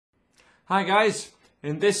Hi guys,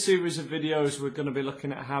 in this series of videos we're going to be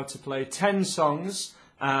looking at how to play 10 songs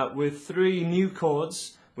with 3 new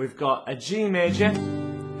chords. We've got a G major,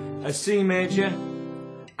 a C major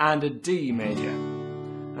and a D major.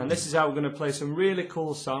 And this is how we're going to play some really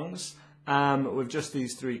cool songs with just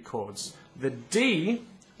these 3 chords. The D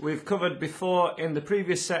we've covered before in the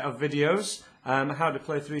previous set of videos, how to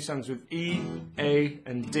play 3 songs with E, A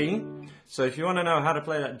and D. So if you want to know how to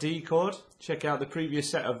play that D chord, check out the previous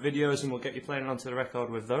set of videos and we'll get you playing onto the record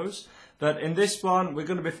with those. But in this one we're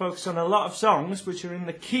going to be focused on a lot of songs which are in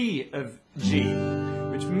the key of G,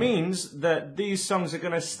 which means that these songs are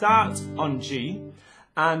going to start on G,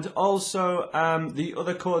 and also the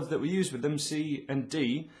other chords that we use with them, C and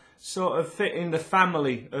D, sort of fit in the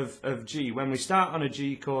family of G. When we start on a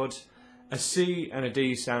G chord, a C and a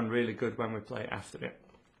D sound really good when we play after it.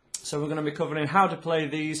 So we're going to be covering how to play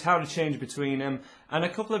these, how to change between them, and a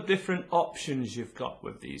couple of different options you've got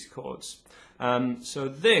with these chords. So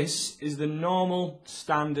this is the normal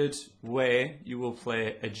standard way you will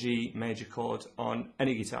play a G major chord on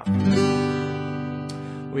any guitar.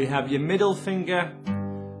 We have your middle finger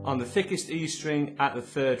on the thickest E string at the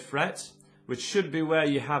 3rd fret, which should be where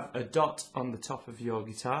you have a dot on the top of your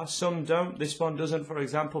guitar. Some don't, this one doesn't for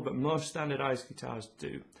example, but most standardized guitars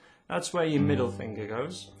do. That's where your middle finger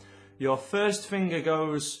goes. Your first finger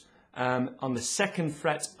goes on the 2nd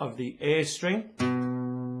fret of the A string.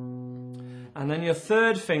 And then your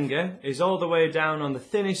 3rd finger is all the way down on the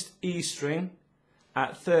thinnest E string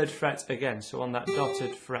at 3rd fret again, so on that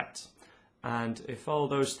dotted fret. And if all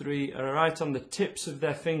those 3 are right on the tips of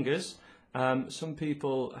their fingers, some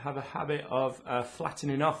people have a habit of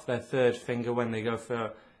flattening off their 3rd finger when they go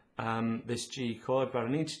for this G chord, but I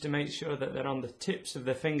need you to make sure that they're on the tips of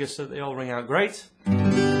their fingers so that they all ring out great.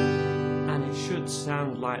 And it should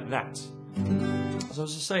sound like that. So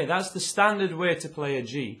as I say, that's the standard way to play a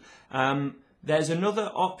G. There's another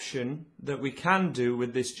option that we can do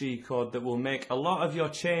with this G chord that will make a lot of your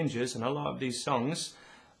changes and a lot of these songs,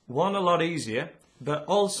 one, a lot easier, but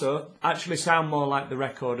also actually sound more like the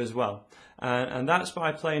record as well. And that's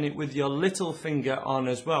by playing it with your little finger on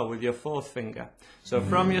as well, with your 4th finger. So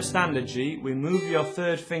from your standard G, we move your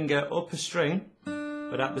 3rd finger up a string,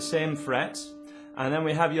 but at the same fret. And then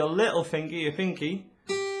we have your little finger, your pinky,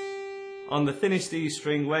 on the thinnest E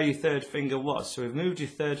string where your 3rd finger was. So we've moved your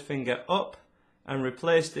 3rd finger up and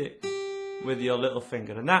replaced it with your little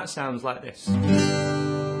finger. And that sounds like this.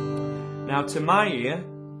 Now to my ear,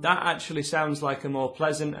 that actually sounds like a more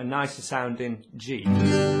pleasant and nicer sounding G.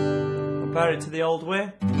 Compare it to the old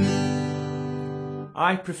way.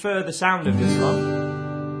 I prefer the sound of this one.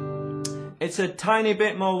 It's a tiny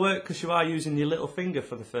bit more work because you are using your little finger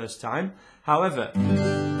for the first time. However,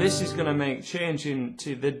 this is going to make changing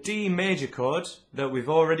to the D major chord that we've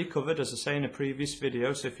already covered, as I say in a previous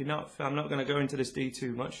video. So if you're not, I'm not going to go into this D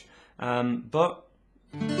too much. But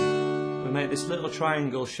we make this little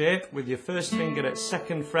triangle shape with your 1st finger at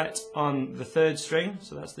 2nd fret on the 3rd string,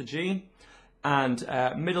 so that's the G, and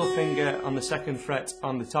middle finger on the 2nd fret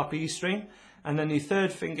on the top E string, and then your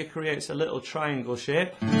 3rd finger creates a little triangle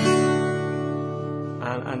shape,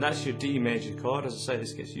 and that's your D major chord. As I say,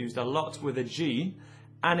 this gets used a lot with a G,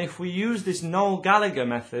 and if we use this Noel Gallagher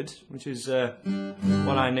method, which is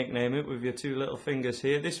what I nickname it with your 2 little fingers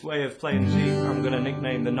here, this way of playing G, I'm going to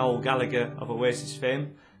nickname the Noel Gallagher of Oasis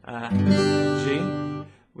fame, G.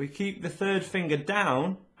 We keep the 3rd finger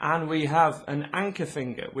down and we have an anchor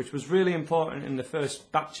finger, which was really important in the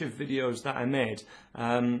first batch of videos that I made.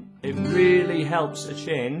 It really helps a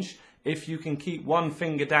change if you can keep one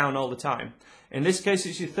finger down all the time. In this case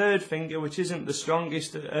it's your 3rd finger, which isn't the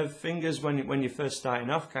strongest of fingers when you're first starting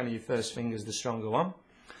off, kind of your 1st finger's the stronger one.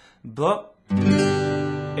 But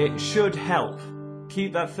it should help.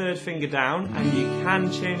 Keep that 3rd finger down and you can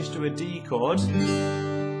change to a D chord.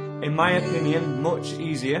 In my opinion, much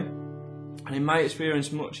easier, and in my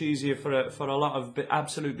experience much easier for a lot of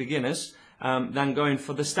absolute beginners than going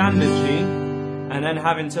for the standard G and then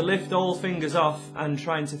having to lift all fingers off and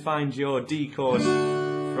trying to find your D chord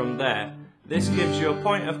from there. This gives you a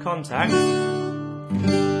point of contact and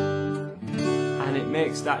it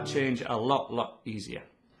makes that change a lot easier.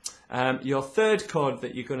 Your 3rd chord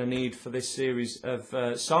that you're going to need for this series of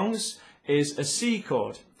songs is a C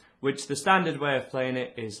chord, which the standard way of playing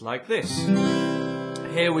it is like this.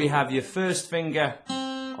 Here we have your 1st finger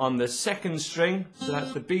on the 2nd string, so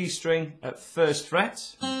that's the B string at 1st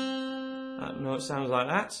fret. That note sounds like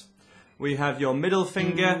that. We have your middle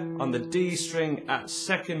finger on the D string at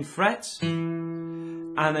 2nd fret,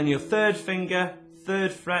 and then your 3rd finger,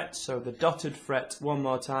 3rd fret, so the dotted fret one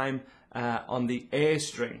more time, on the A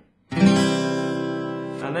string.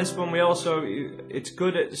 Now And this one we also, it's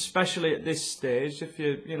good at, especially at this stage, if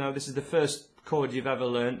you know, this is the first chord you've ever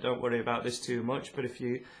learnt, don't worry about this too much, but if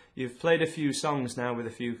you've played a few songs now with a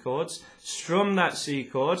few chords, strum that C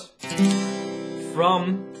chord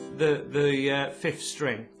from the fifth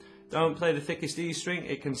string. Don't play the thickest E string,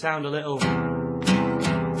 it can sound a little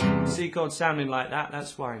C chord sounding like that,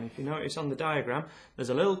 that's fine. If you notice on the diagram, there's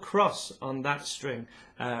a little cross on that string.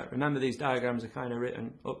 Remember, these diagrams are kind of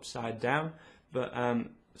written upside down, but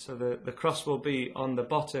so the cross will be on the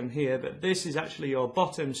bottom here, but this is actually your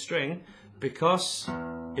bottom string because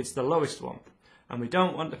it's the lowest one. And we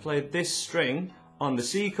don't want to play this string on the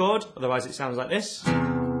C chord, otherwise it sounds like this,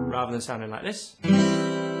 rather than sounding like this.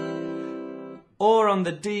 Or on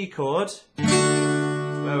the D chord,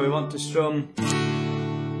 where we want to strum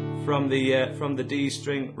from the D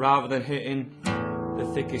string rather than hitting the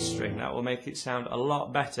thickest string. That will make it sound a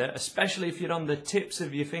lot better, especially if you're on the tips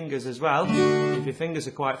of your fingers as well. If your fingers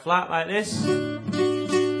are quite flat like this,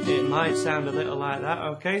 it might sound a little like that.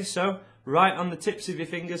 Okay, so right on the tips of your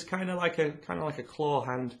fingers, kind of like a claw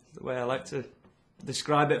hand, the way I like to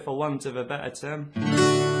describe it for want of a better term.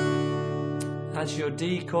 That's your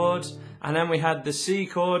D chord, and then we had the C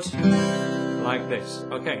chord like this.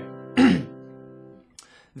 Okay.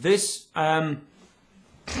 This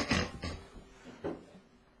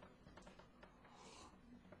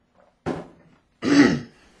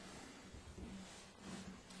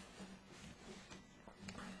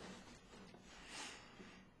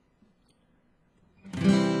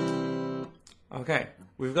okay,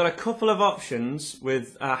 we've got a couple of options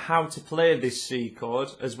with how to play this C chord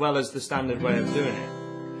as well as the standard way of doing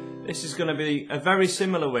it. This is going to be a very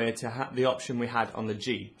similar way to the option we had on the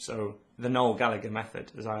G, so the Noel Gallagher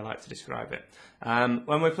method, as I like to describe it.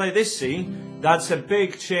 When we play this C, that's a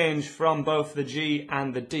big change from both the G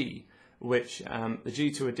and the D, which the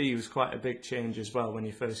G to a D was quite a big change as well when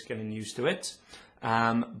you're first getting used to it.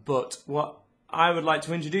 But what I would like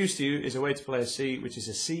to introduce to you is a way to play a C, which is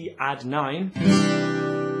a C add 9,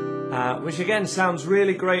 which again sounds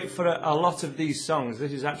really great for a lot of these songs.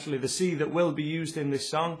 This is actually the C that will be used in this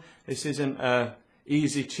song. This isn't a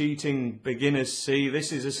easy cheating beginner's C.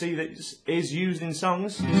 This is a C that is used in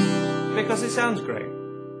songs because it sounds great.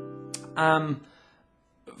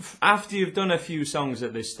 After you've done a few songs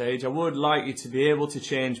at this stage, I would like you to be able to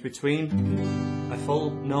change between a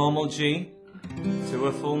full normal G to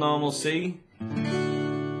a full normal C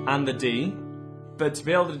and the D. But to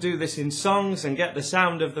be able to do this in songs and get the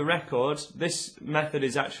sound of the record, this method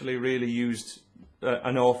is actually really used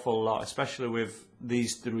an awful lot, especially with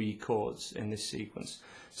these three chords in this sequence.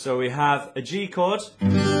 So we have a G chord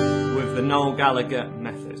with the Noel Gallagher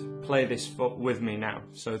method. Play this with me now.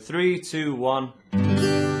 So 3, 2, 1.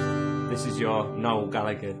 This is your Noel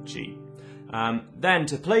Gallagher G. Then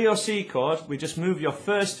to play your C chord, we just move your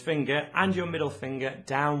first finger and your middle finger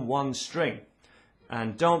down one string.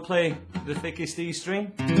 And don't play the thickest E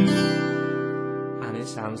string. And it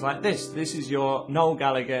sounds like this. This is your Noel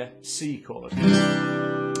Gallagher C chord.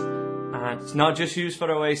 And it's not just used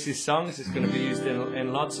for Oasis songs, it's going to be used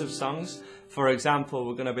in lots of songs. For example,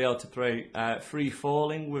 we're going to be able to play Free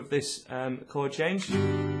Falling with this chord change.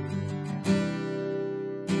 And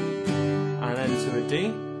then to a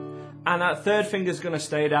D. And that third finger is going to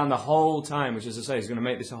stay down the whole time, which, as I say, is going to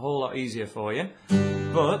make this a whole lot easier for you.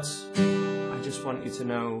 But I just want you to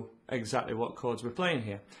know exactly what chords we're playing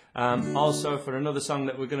here. Also, for another song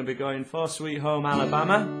that we're going to be going for, Sweet Home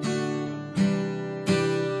Alabama.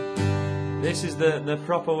 This is the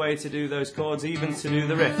proper way to do those chords, even to do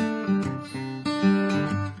the riff.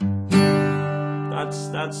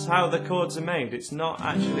 That's how the chords are made. It's not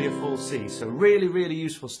actually a full C. So really, really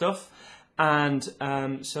useful stuff. And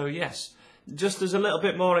so yes, just as a little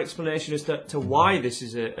bit more explanation as to why this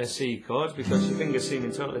is a C chord, because your fingers seem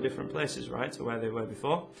in totally different places, right, to where they were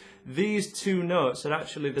before. These two notes are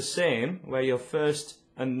actually the same, where your first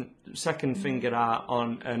and second finger are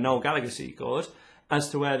on a Noel Gallagher C chord, as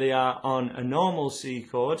to where they are on a normal C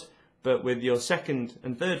chord, but with your second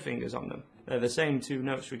and third fingers on them. They're the same two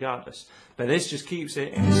notes regardless. But this just keeps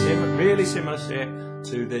it in a really similar state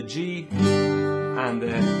to the G and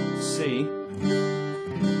the C.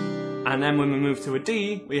 And then when we move to a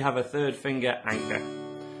D, we have a third finger anchor.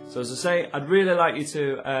 So as I say, I'd really like you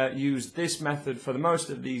to use this method for the most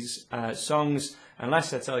of these songs,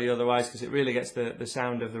 unless I tell you otherwise, because it really gets the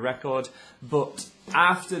sound of the record. But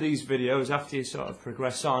after these videos, after you sort of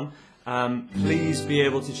progress on, please be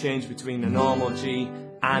able to change between a normal G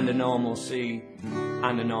and a normal C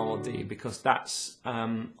and a normal D, because that's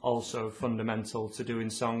also fundamental to doing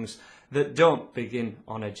songs that don't begin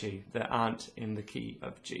on a G, that aren't in the key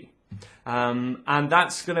of G. And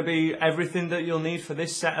that's going to be everything that you'll need for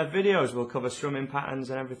this set of videos. We'll cover strumming patterns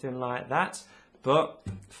and everything like that. But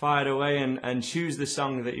fire away and choose the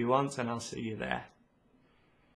song that you want, and I'll see you there.